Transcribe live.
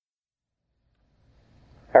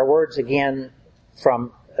Our words again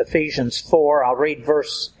from Ephesians 4. I'll read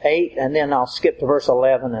verse 8 and then I'll skip to verse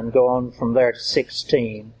 11 and go on from there to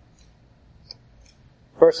 16.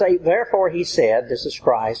 Verse 8, therefore he said, this is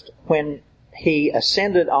Christ, when he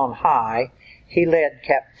ascended on high, he led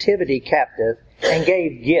captivity captive and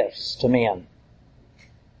gave gifts to men.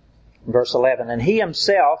 Verse 11, and he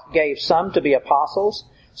himself gave some to be apostles,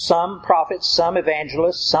 some prophets, some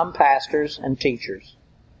evangelists, some pastors and teachers,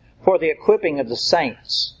 for the equipping of the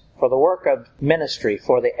saints, for the work of ministry,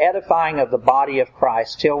 for the edifying of the body of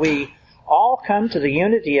Christ, till we all come to the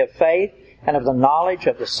unity of faith and of the knowledge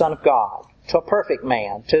of the Son of God, to a perfect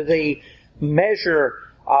man, to the measure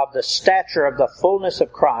of the stature of the fullness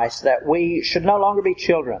of Christ, that we should no longer be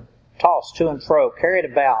children, tossed to and fro, carried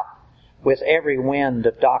about with every wind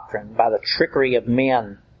of doctrine, by the trickery of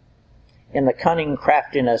men, in the cunning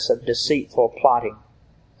craftiness of deceitful plotting.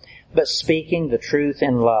 But speaking the truth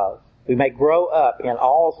in love, we may grow up in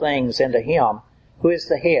all things into Him who is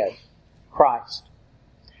the head, Christ,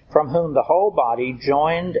 from whom the whole body,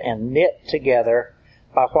 joined and knit together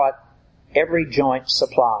by what every joint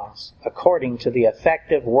supplies, according to the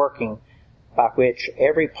effective working by which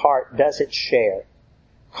every part does its share,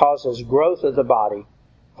 causes growth of the body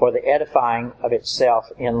for the edifying of itself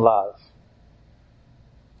in love.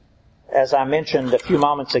 As I mentioned a few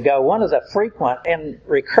moments ago, one of the frequent and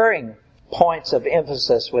recurring points of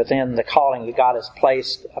emphasis within the calling that God has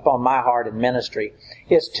placed upon my heart in ministry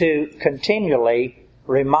is to continually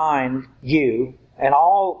remind you and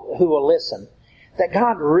all who will listen that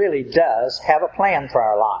God really does have a plan for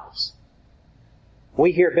our lives.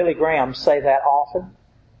 We hear Billy Graham say that often,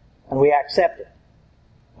 and we accept it.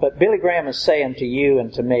 But Billy Graham is saying to you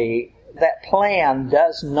and to me, that plan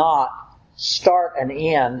does not start and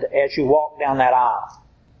end as you walk down that aisle.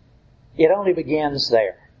 It only begins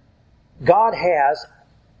there. God has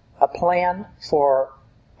a plan for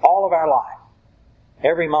all of our life,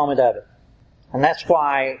 every moment of it. And that's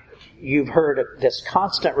why you've heard this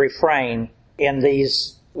constant refrain in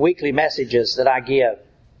these weekly messages that I give.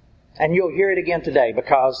 And you'll hear it again today,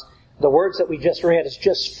 because the words that we just read is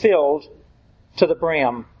just filled to the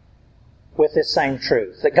brim with this same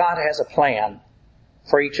truth, that God has a plan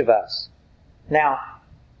for each of us. Now,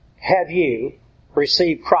 have you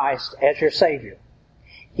received Christ as your Savior?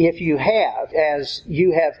 If you have, as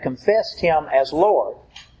you have confessed Him as Lord,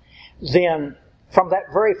 then from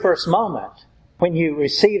that very first moment, when you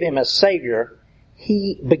receive Him as Savior,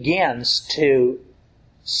 He begins to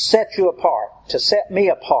set you apart, to set me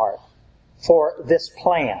apart for this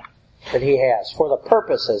plan that He has, for the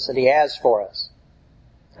purposes that He has for us.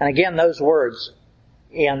 And again, those words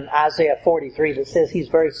in Isaiah 43 that says He's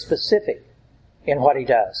very specific in what He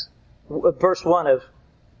does. Verse 1 of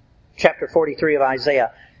chapter 43 of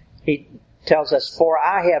Isaiah, He tells us, for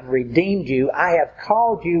I have redeemed you, I have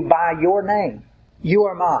called you by your name. You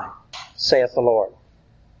are mine, saith the Lord.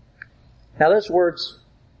 Now those words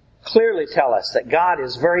clearly tell us that God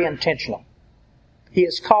is very intentional. He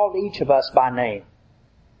has called each of us by name.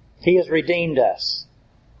 He has redeemed us.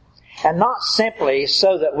 And not simply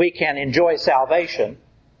so that we can enjoy salvation,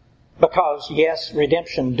 because yes,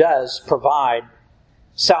 redemption does provide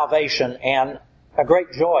salvation and a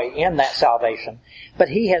great joy in that salvation. But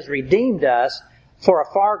He has redeemed us for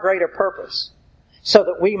a far greater purpose, so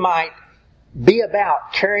that we might be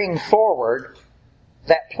about carrying forward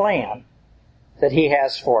that plan that He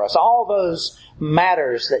has for us. All those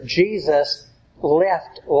matters that Jesus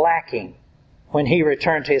left lacking when He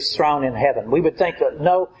returned to His throne in heaven. We would think that,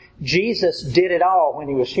 no, Jesus did it all when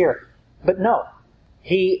He was here. But no,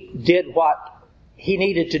 He did what He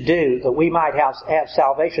needed to do that we might have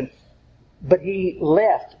salvation. But He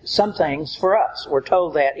left some things for us. We're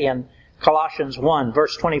told that in Colossians 1,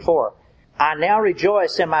 verse 24. I now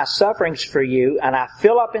rejoice in my sufferings for you, and I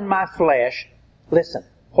fill up in my flesh, listen,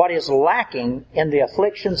 what is lacking in the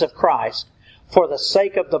afflictions of Christ for the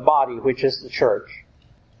sake of the body, which is the church.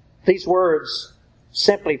 These words,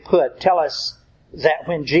 simply put, tell us that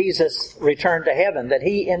when Jesus returned to heaven, that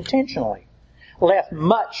He intentionally left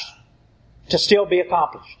much to still be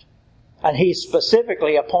accomplished. And He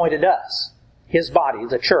specifically appointed us, His body,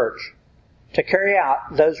 the church, to carry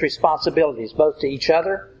out those responsibilities, both to each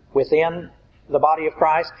other within the body of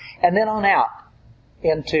Christ, and then on out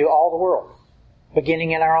into all the world,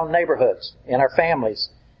 beginning in our own neighborhoods, in our families,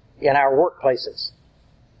 in our workplaces.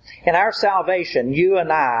 In our salvation, you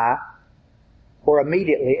and I were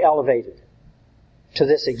immediately elevated to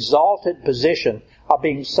this exalted position of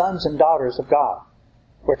being sons and daughters of God.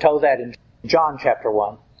 We're told that in John chapter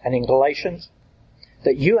 1 and in Galatians,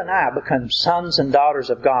 that you and I become sons and daughters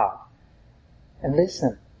of God. And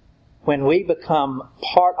listen, when we become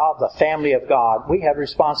part of the family of God, we have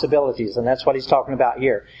responsibilities, and that's what he's talking about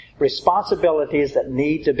here. Responsibilities that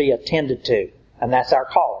need to be attended to, and that's our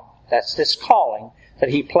calling. That's this calling that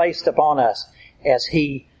he placed upon us as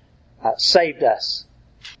he saved us.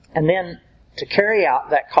 And then to carry out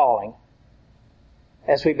that calling,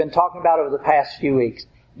 as we've been talking about over the past few weeks,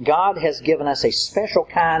 God has given us a special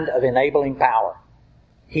kind of enabling power.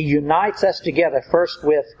 He unites us together first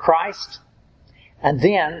with Christ and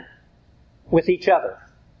then with each other,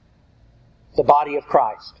 the body of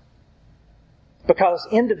Christ. Because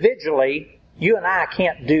individually, you and I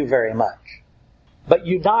can't do very much. But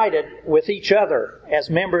united with each other as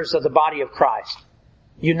members of the body of Christ,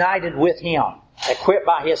 united with Him, equipped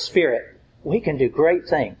by His Spirit, we can do great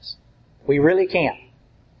things. We really can.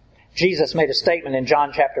 Jesus made a statement in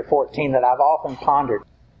John chapter 14 that I've often pondered.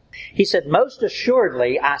 He said, "Most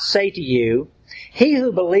assuredly I say to you, he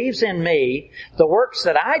who believes in me, the works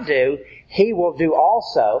that I do, he will do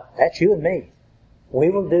also." That's you and me. We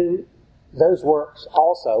will do those works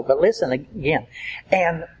also. But listen again.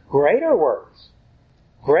 "And greater works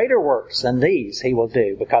than these he will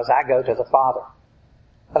do, because I go to the Father."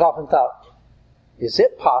 I've often thought, is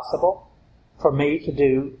it possible for me to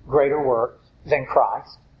do greater works than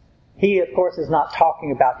Christ? He, of course, is not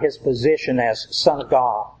talking about his position as Son of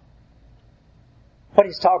God. What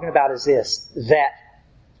he's talking about is this, that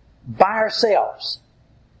by ourselves,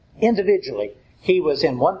 individually, he was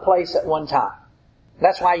in one place at one time.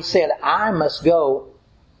 That's why he said, "I must go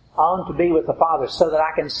on to be with the Father so that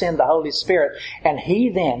I can send the Holy Spirit, and He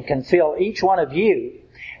then can fill each one of you,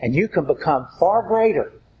 and you can become far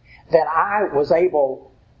greater than I was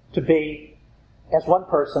able to be as one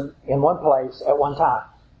person in one place at one time."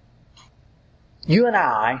 You and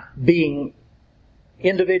I, being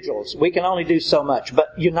individuals, we can only do so much, but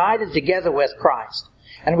united together with Christ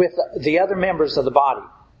and with the other members of the body,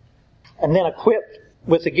 and then equipped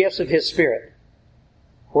with the gifts of His Spirit,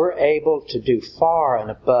 we're able to do far and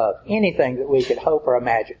above anything that we could hope or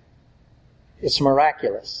imagine. It's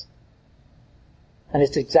miraculous. And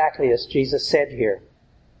it's exactly as Jesus said here.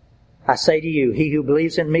 "I say to you, he who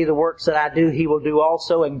believes in me, the works that I do, he will do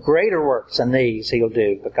also, and greater works than these he'll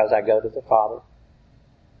do, because I go to the Father."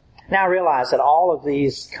 Now I realize that all of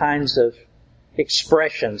these kinds of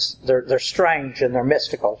expressions, they're strange and they're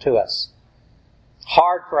mystical to us.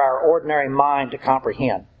 Hard for our ordinary mind to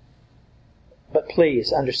comprehend. But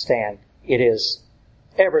please understand, it is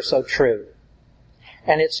ever so true.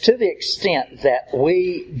 And it's to the extent that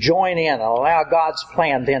we join in and allow God's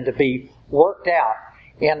plan then to be worked out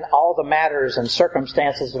in all the matters and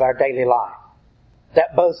circumstances of our daily life,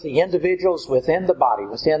 that both the individuals within the body,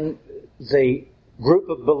 within the group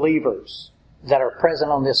of believers that are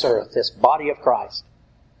present on this earth, this body of Christ,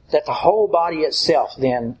 that the whole body itself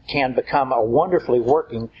then can become a wonderfully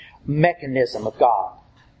working mechanism of God.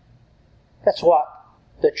 That's what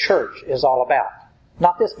the church is all about.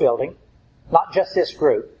 Not this building, not just this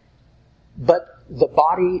group, but the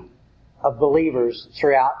body of believers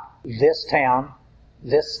throughout this town,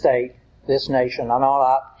 this state, this nation, and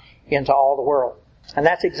on up into all the world. And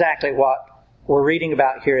that's exactly what we're reading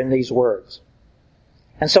about here in these words.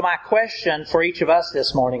 And so my question for each of us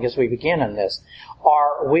this morning as we begin in this,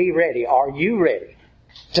 are we ready? Are you ready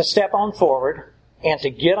to step on forward and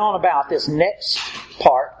to get on about this next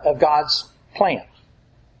part of God's plan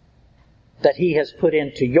that He has put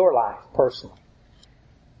into your life personally?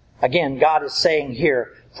 Again, God is saying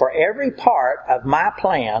here, for every part of my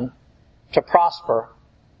plan to prosper,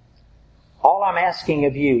 all I'm asking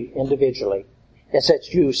of you individually is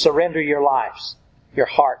that you surrender your lives, your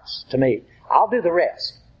hearts to me. I'll do the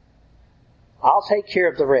rest. I'll take care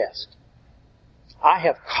of the rest. I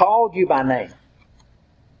have called you by name.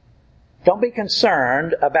 Don't be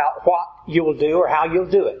concerned about what you will do or how you'll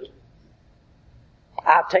do it.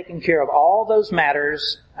 I've taken care of all those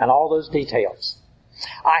matters and all those details.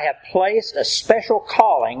 I have placed a special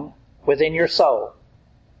calling within your soul.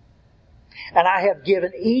 And I have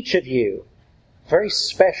given each of you very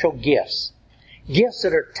special gifts. Gifts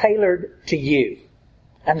that are tailored to you.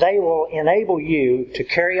 And they will enable you to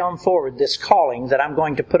carry on forward this calling that I'm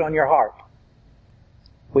going to put on your heart.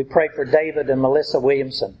 We prayed for David and Melissa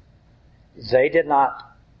Williamson. They did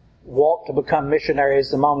not walk to become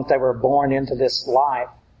missionaries the moment they were born into this life.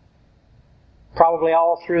 Probably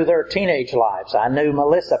all through their teenage lives. I knew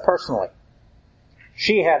Melissa personally.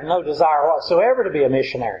 She had no desire whatsoever to be a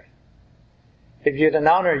missionary. If you'd have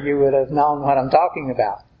known her, you would have known what I'm talking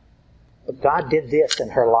about. But God did this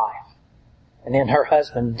in her life. And in her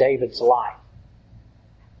husband David's life.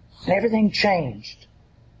 And everything changed.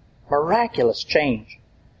 Miraculous change.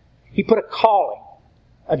 He put a calling,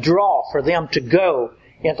 a draw for them to go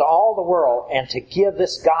into all the world and to give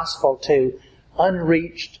this gospel to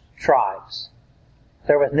unreached tribes.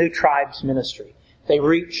 They're with New Tribes Ministry. They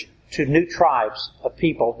reach to new tribes of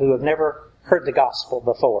people who have never heard the gospel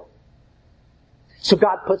before. So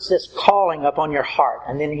God puts this calling up on your heart,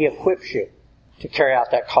 and then He equips you to carry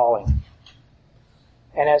out that calling.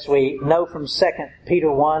 And as we know from 2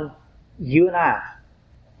 Peter 1, you and I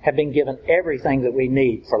have been given everything that we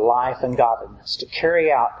need for life and godliness to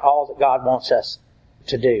carry out all that God wants us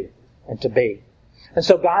to do and to be. And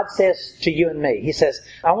so God says to you and me, He says,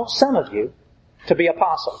 I want some of you to be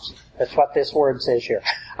apostles. That's what this word says here.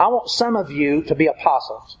 I want some of you to be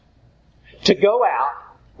apostles, to go out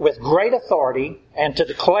with great authority and to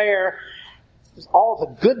declare all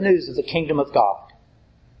the good news of the kingdom of God.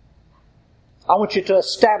 I want you to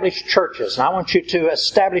establish churches, and I want you to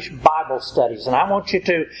establish Bible studies, and I want you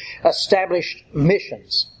to establish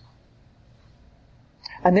missions.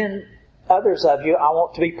 And then others of you, I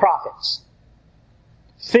want to be prophets,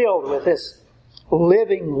 filled with this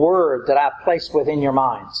living word that I've placed within your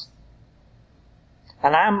minds.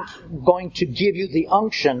 And I'm going to give you the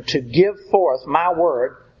unction to give forth my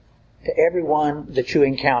word to everyone that you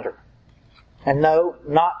encounter. And no,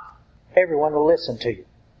 not everyone will listen to you.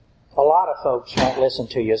 A lot of folks won't listen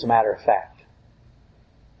to you, as a matter of fact.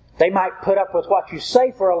 They might put up with what you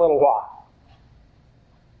say for a little while,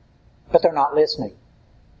 but they're not listening.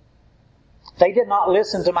 They did not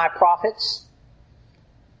listen to my prophets,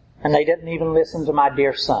 and they didn't even listen to my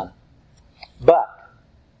dear son. But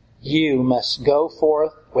you must go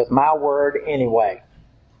forth with my word anyway,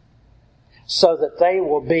 so that they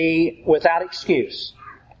will be without excuse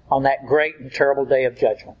on that great and terrible day of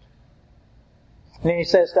judgment. And then he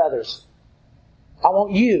says to others, I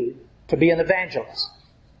want you to be an evangelist.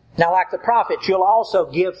 Now, like the prophets, you'll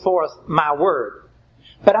also give forth my word.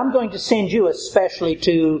 But I'm going to send you especially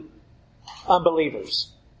to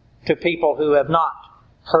unbelievers, to people who have not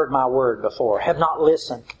heard my word before, have not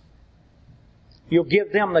listened. You'll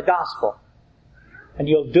give them the gospel, and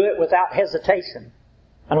you'll do it without hesitation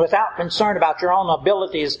and without concern about your own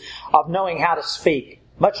abilities of knowing how to speak.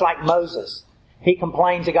 Much like Moses. He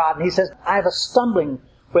complained to God and he says, I have a stumbling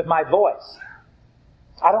with my voice.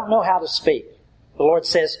 I don't know how to speak. The Lord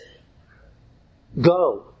says,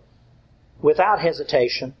 go without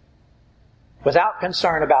hesitation, without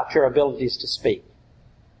concern about your abilities to speak.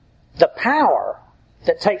 The power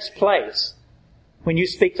that takes place when you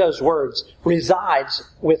speak those words resides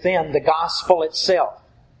within the gospel itself.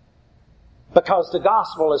 Because the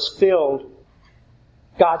gospel is filled,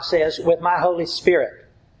 God says, with my Holy Spirit.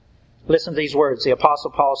 Listen to these words. The Apostle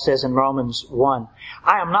Paul says in Romans 1,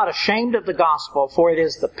 I am not ashamed of the gospel, for it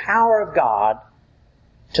is the power of God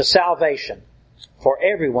to salvation for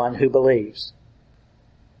everyone who believes.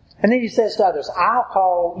 And then he says to others, I'll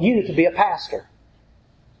call you to be a pastor.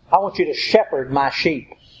 I want you to shepherd my sheep.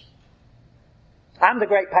 I'm the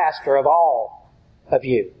great pastor of all of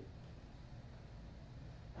you.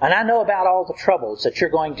 And I know about all the troubles that you're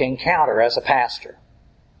going to encounter as a pastor,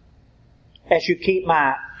 as you keep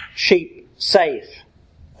my sheep safe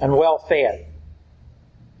and well fed.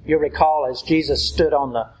 You recall as Jesus stood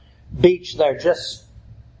on the beach there just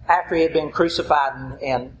after He had been crucified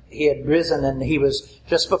and He had risen, and He was,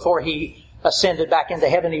 just before He ascended back into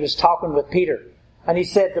heaven, He was talking with Peter. And He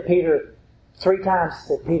said to Peter, 3 times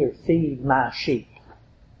said, Peter, feed my sheep.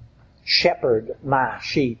 Shepherd my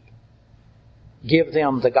sheep. Give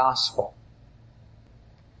them the gospel.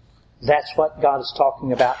 That's what God is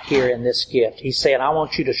talking about here in this gift. He's saying, I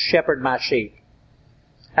want you to shepherd my sheep.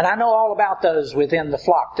 And I know all about those within the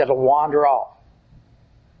flock that'll wander off.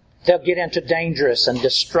 They'll get into dangerous and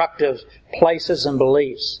destructive places and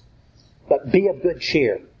beliefs. But be of good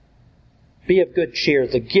cheer. Be of good cheer.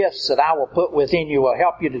 The gifts that I will put within you will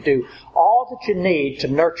help you to do all that you need to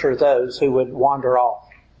nurture those who would wander off.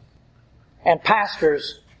 And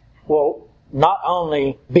pastors will not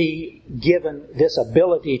only be given this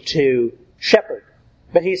ability to shepherd,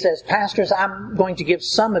 but he says, pastors, I'm going to give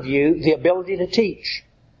some of you the ability to teach.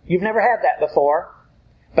 You've never had that before,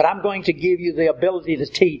 but I'm going to give you the ability to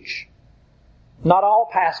teach. Not all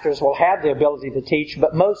pastors will have the ability to teach,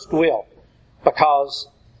 but most will, because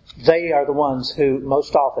they are the ones who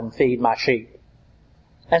most often feed my sheep.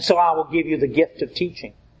 And so I will give you the gift of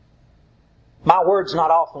teaching. My word's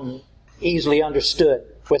not often easily understood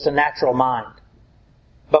with the natural mind.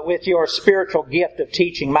 But with your spiritual gift of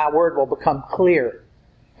teaching, my word will become clear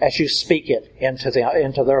as you speak it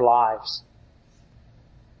into their lives.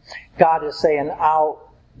 God is saying,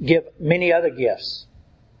 I'll give many other gifts.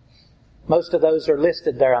 Most of those are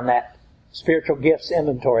listed there on that spiritual gifts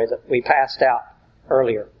inventory that we passed out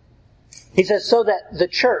earlier. He says, so that the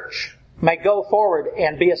church may go forward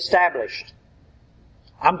and be established.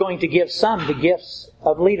 I'm going to give some the gifts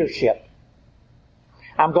of leadership.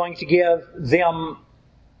 I'm going to give them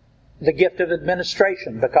the gift of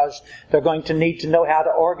administration because they're going to need to know how to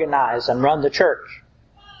organize and run the church.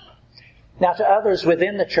 Now to others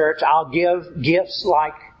within the church, I'll give gifts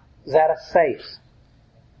like that of faith.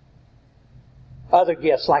 Other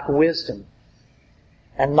gifts like wisdom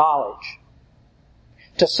and knowledge.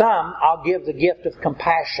 To some, I'll give the gift of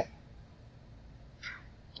compassion,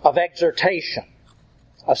 of exhortation,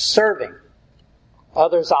 of serving.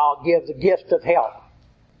 Others, I'll give the gift of help.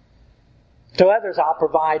 To others, I'll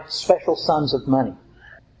provide special sums of money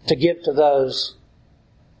to give to those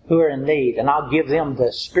who are in need. And I'll give them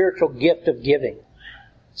the spiritual gift of giving.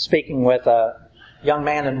 Speaking with a young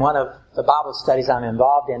man in one of the Bible studies I'm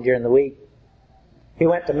involved in during the week, he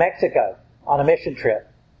went to Mexico on a mission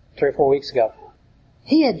trip 3 or 4 weeks ago.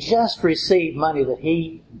 He had just received money that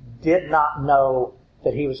he did not know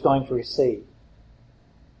that he was going to receive.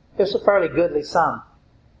 It was a fairly goodly sum.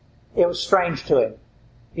 It was strange to him.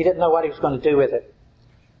 He didn't know what he was going to do with it.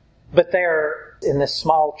 But there, in this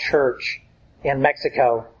small church in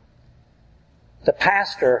Mexico, the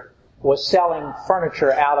pastor was selling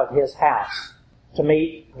furniture out of his house to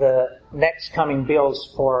meet the next coming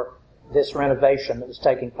bills for this renovation that was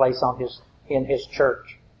taking place in his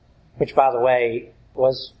church, which, by the way,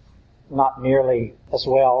 was not nearly as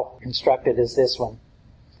well constructed as this one.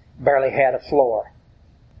 Barely had a floor.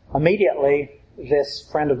 Immediately, this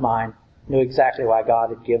friend of mine knew exactly why God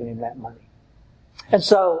had given him that money. And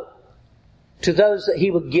so, to those that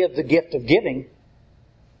he would give the gift of giving,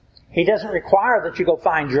 he doesn't require that you go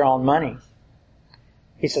find your own money.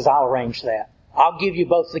 He says, I'll arrange that. I'll give you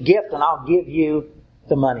both the gift and I'll give you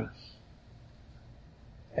the money.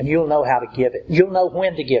 And you'll know how to give it. You'll know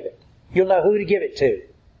when to give it. You'll know who to give it to.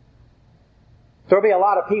 There'll be a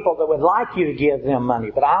lot of people that would like you to give them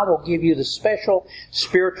money, but I will give you the special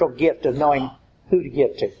spiritual gift of knowing who to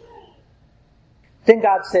give to. Then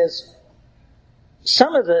God says,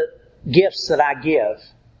 some of the gifts that I give,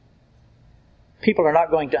 people are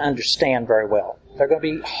not going to understand very well. They're going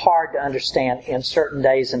to be hard to understand in certain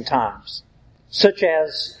days and times. Such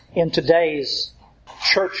as in today's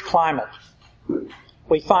church climate,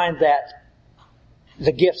 we find that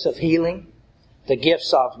the gifts of healing, the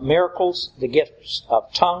gifts of miracles, the gifts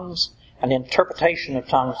of tongues, and interpretation of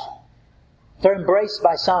tongues, they're embraced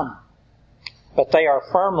by some, but they are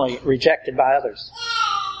firmly rejected by others.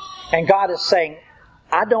 And God is saying,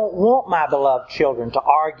 I don't want my beloved children to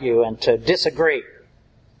argue and to disagree.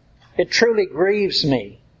 It truly grieves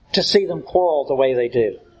me to see them quarrel the way they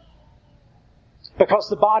do. Because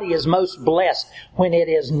the body is most blessed when it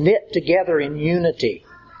is knit together in unity,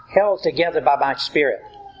 held together by my Spirit.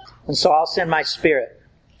 And so I'll send my Spirit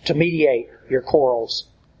to mediate your quarrels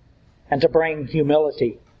and to bring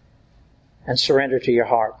humility and surrender to your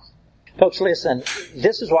heart. Folks, listen,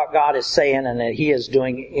 this is what God is saying and that He is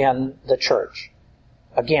doing in the church.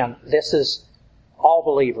 Again, this is all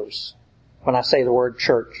believers when I say the word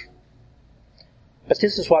church. But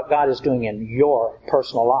this is what God is doing in your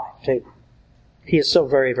personal life too. He is so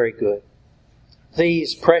very, very good.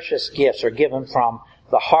 These precious gifts are given from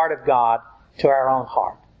the heart of God to our own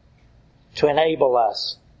heart to enable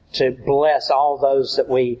us to bless all those that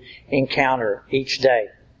we encounter each day.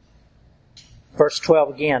 Verse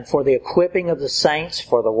 12 again, for the equipping of the saints,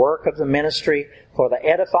 for the work of the ministry, for the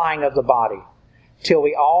edifying of the body, till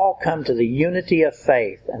we all come to the unity of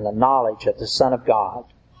faith and the knowledge of the Son of God.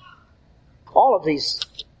 All of these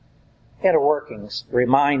interworkings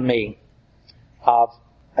remind me of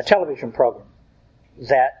a television program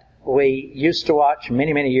that we used to watch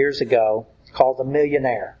many, many years ago called The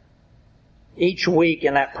Millionaire. Each week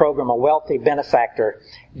in that program, a wealthy benefactor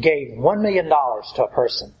gave $1 million to a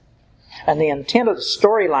person. And the intent of the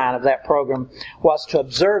storyline of that program was to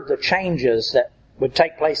observe the changes that would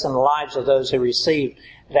take place in the lives of those who received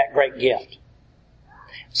that great gift.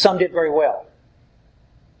 Some did very well,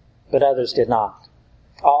 but others did not.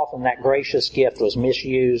 Often that gracious gift was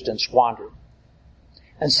misused and squandered.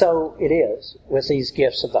 And so it is with these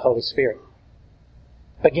gifts of the Holy Spirit,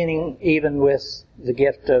 beginning even with the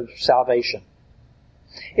gift of salvation.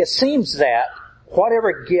 It seems that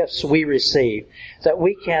whatever gifts we receive, that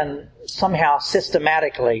we can somehow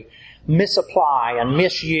systematically misapply and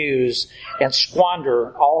misuse and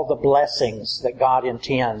squander all the blessings that God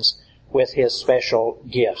intends with His special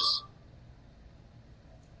gifts.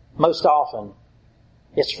 Most often,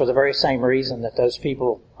 it's for the very same reason that those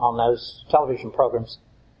people on those television programs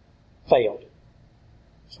failed.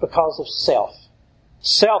 It's because of self.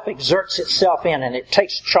 Self exerts itself in and it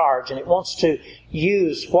takes charge and it wants to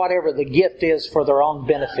use whatever the gift is for their own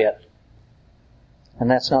benefit. And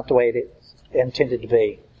that's not the way it's intended to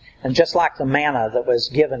be. And just like the manna that was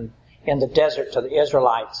given in the desert to the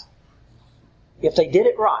Israelites, if they did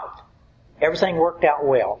it right, everything worked out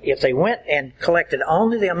well. If they went and collected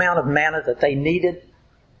only the amount of manna that they needed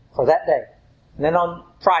for that day, and then on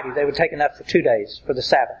Friday they would take enough for 2 days for the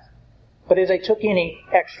Sabbath. But if they took any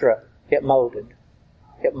extra, it molded.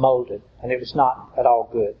 It molded, and it was not at all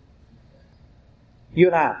good. You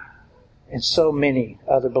and I, and so many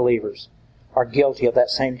other believers, are guilty of that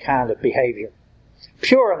same kind of behavior.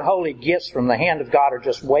 Pure and holy gifts from the hand of God are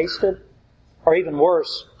just wasted, or even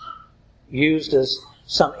worse, used as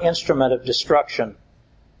some instrument of destruction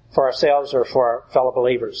for ourselves or for our fellow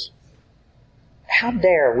believers. How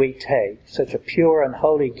dare we take such a pure and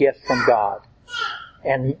holy gift from God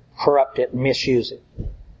and corrupt it and misuse it?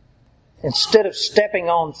 Instead of stepping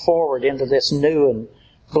on forward into this new and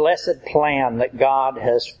blessed plan that God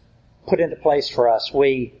has put into place for us,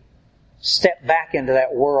 we step back into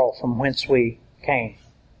that world from whence we came.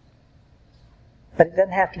 But it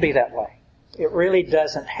doesn't have to be that way. It really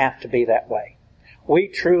doesn't have to be that way. We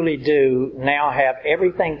truly do now have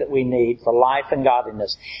everything that we need for life and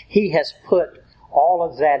godliness. He has put all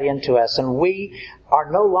of that into us, and we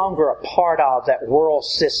are no longer a part of that world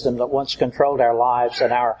system that once controlled our lives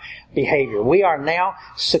and our behavior. We are now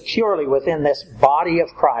securely within this body of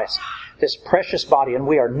Christ, this precious body, and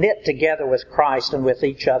we are knit together with Christ and with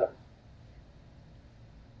each other.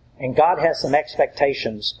 And God has some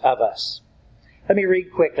expectations of us. Let me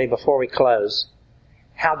read quickly before we close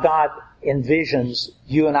how God envisions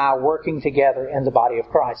you and I working together in the body of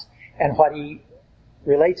Christ. And what He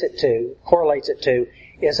correlates it to,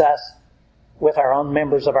 is us with our own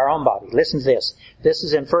members of our own body. Listen to this. This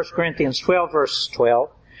is in 1 Corinthians 12, verse 12.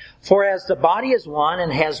 For as the body is one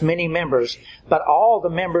and has many members, but all the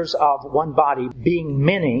members of one body, being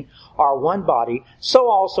many, are one body, so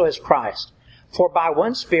also is Christ. For by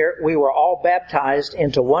one Spirit we were all baptized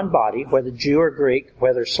into one body, whether Jew or Greek,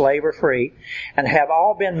 whether slave or free, and have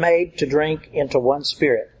all been made to drink into one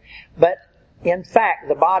Spirit. But in fact,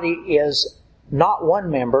 the body is not one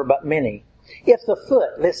member, but many. If the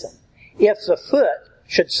foot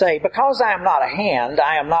should say, because I am not a hand,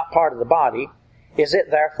 I am not part of the body, is it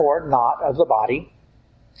therefore not of the body?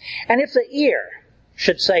 And if the ear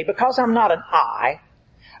should say, because I'm not an eye,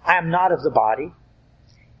 I am not of the body,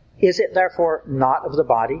 is it therefore not of the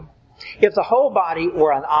body? If the whole body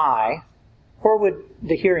were an eye, where would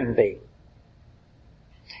the hearing be?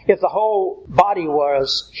 If the whole body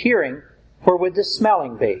was hearing, where would the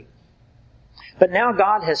smelling be? But now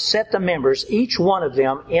God has set the members, each one of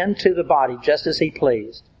them, into the body just as He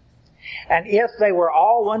pleased. And if they were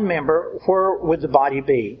all one member, where would the body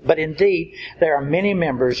be? But indeed, there are many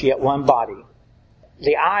members, yet one body.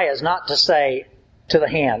 The eye is not to say to the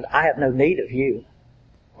hand, I have no need of you.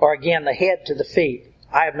 Or again, the head to the feet,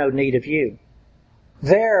 I have no need of you.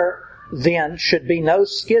 There, then, should be no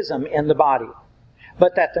schism in the body,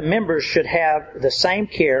 but that the members should have the same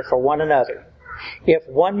care for one another. If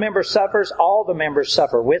one member suffers, all the members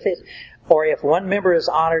suffer with it. Or if one member is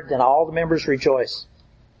honored, then all the members rejoice.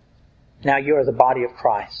 Now you are the body of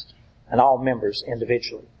Christ, and all members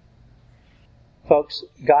individually. Folks,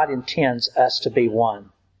 God intends us to be one,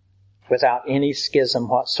 without any schism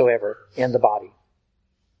whatsoever in the body.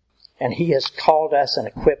 And He has called us and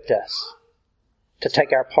equipped us to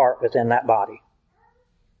take our part within that body.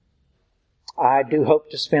 I do hope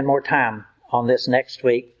to spend more time on this next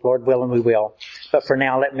week. Lord willing, we will. But for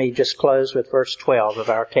now, let me just close with verse 12 of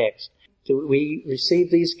our text. Do we receive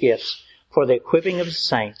these gifts for the equipping of the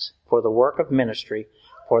saints, for the work of ministry,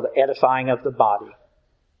 for the edifying of the body?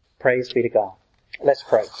 Praise be to God. Let's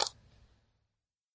pray.